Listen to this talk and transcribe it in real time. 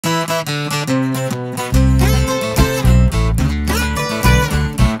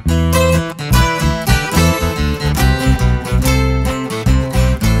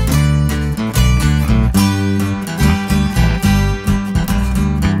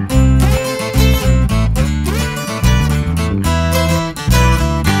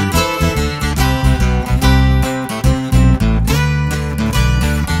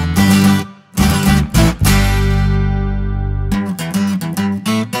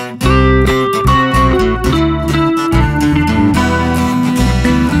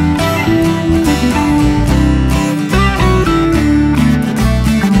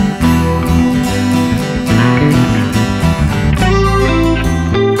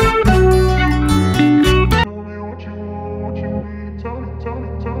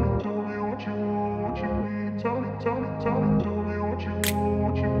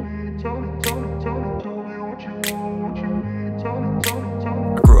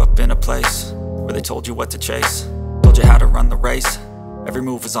in a place where they told you what to chase, told you how to run the race. Every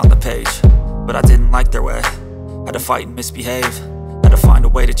move was on the page, but I didn't like their way. Had to fight and misbehave, had to find a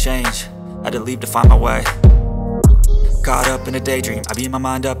way to change, had to leave to find my way. Caught up in a daydream, I beat my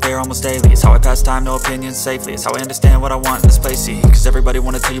mind up there almost daily. It's how I pass time, no opinions safely. It's how I understand what I want in this place, see. Cause everybody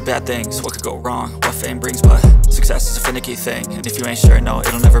wanna tell you bad things, what could go wrong, what fame brings. But success is a finicky thing, and if you ain't sure, no,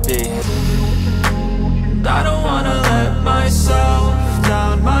 it'll never be. I don't wanna let myself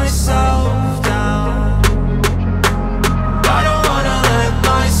down, myself down. I don't wanna let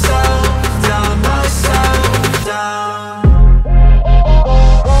myself down, myself down.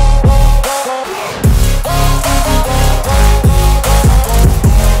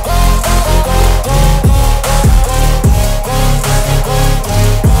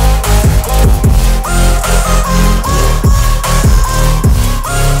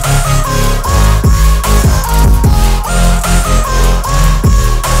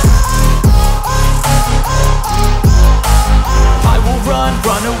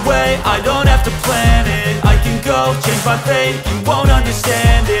 Run away, I don't have to plan it. I can go, change my fate, you won't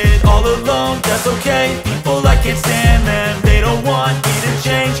understand it. All alone, that's okay, people I can't stand them. They don't want me to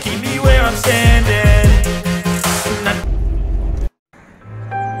change, keep me where I'm standing.